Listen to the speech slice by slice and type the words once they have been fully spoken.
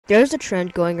There's a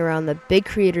trend going around that big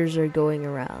creators are going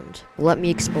around. Let me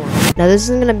explain. Now this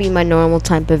isn't gonna be my normal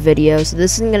type of video, so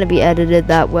this isn't gonna be edited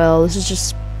that well. This is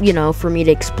just, you know, for me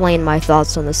to explain my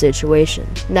thoughts on the situation.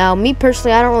 Now, me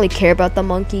personally, I don't really care about the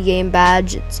monkey game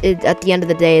badge. At the end of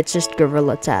the day, it's just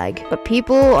gorilla tag. But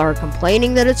people are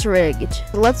complaining that it's rigged.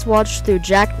 So let's watch through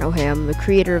Jack Noham, the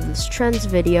creator of this trends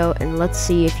video, and let's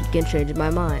see if he can change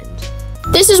my mind.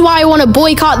 This is why I want to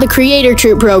boycott the Creator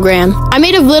Troop program. I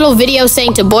made a little video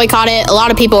saying to boycott it. A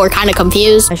lot of people were kind of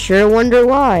confused. I sure wonder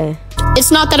why.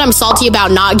 It's not that I'm salty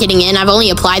about not getting in. I've only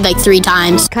applied like 3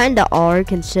 times. Kinda are,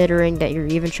 considering that you're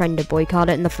even trying to boycott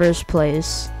it in the first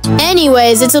place.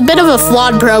 Anyways, it's a bit of a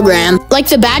flawed program. Like,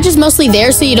 the badge is mostly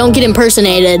there so you don't get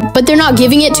impersonated, but they're not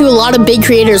giving it to a lot of big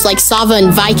creators like Sava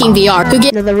and Viking VR who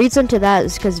get— Now the reason to that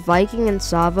is because Viking and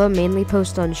Sava mainly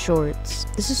post on shorts.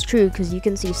 This is true because you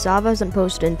can see Sava hasn't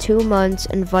posted in 2 months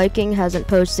and Viking hasn't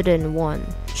posted in 1.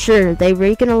 Sure, they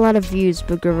rake in a lot of views,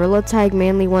 but Gorilla Tag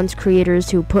mainly wants creators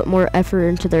who put more effort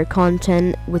into their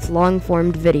content with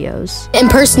long-formed videos.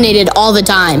 impersonated all the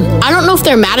time. I don't know if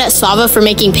they're mad at Sava for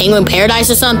making Penguin Paradise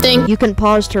or something. You can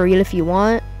pause to read if you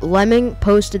want. Lemming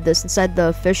posted this inside the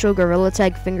official Gorilla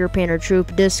Tag Finger Painter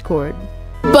Troop Discord.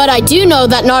 But I do know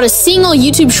that not a single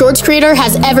YouTube Shorts creator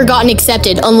has ever gotten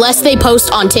accepted unless they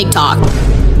post on TikTok.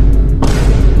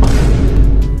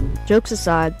 Jokes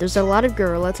aside, there's a lot of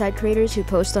Gorilla Tag creators who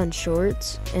post on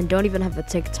shorts and don't even have a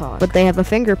TikTok, but they have a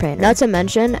finger painter. Not to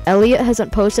mention, Elliot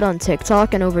hasn't posted on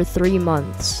TikTok in over 3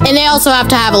 months. And they also have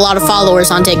to have a lot of followers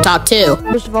on TikTok too.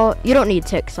 First of all, you don't need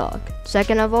TikTok.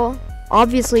 Second of all,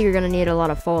 obviously you're gonna need a lot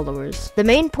of followers. The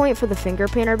main point for the finger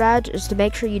painter badge is to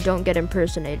make sure you don't get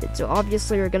impersonated, so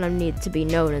obviously you're gonna need to be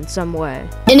known in some way.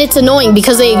 And it's annoying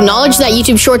because they acknowledge that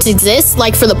YouTube Shorts exists,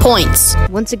 like for the points.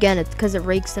 Once again, it's because it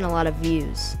rakes in a lot of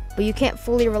views. But you can't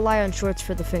fully rely on shorts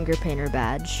for the finger painter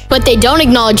badge. But they don't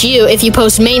acknowledge you if you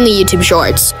post mainly YouTube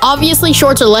Shorts. Obviously,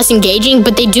 Shorts are less engaging,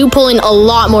 but they do pull in a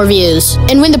lot more views.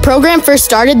 And when the program first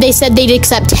started, they said they'd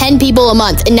accept 10 people a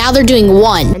month, and now they're doing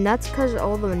 1. And that's because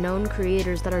all the known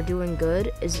creators that are doing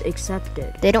good is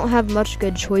accepted. They don't have much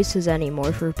good choices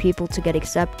anymore for people to get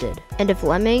accepted. And if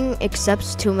Lemming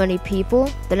accepts too many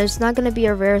people, then it's not going to be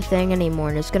a rare thing anymore,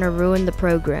 and it's going to ruin the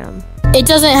program. It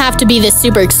doesn't have to be this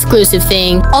super exclusive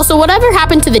thing. Also, whatever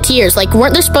happened to the tiers? Like,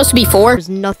 weren't there supposed to be 4? There's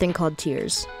nothing called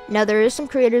tiers. Now, there is some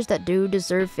creators that do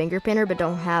deserve finger painter but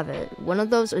don't have it. One of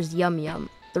those is Yum Yum.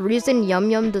 The reason Yum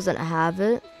Yum doesn't have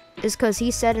it is because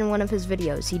he said in one of his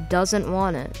videos he doesn't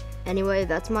want it. Anyway,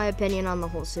 that's my opinion on the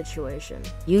whole situation.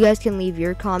 You guys can leave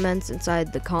your comments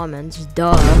inside the comments,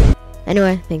 duh.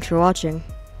 Anyway, thanks for watching.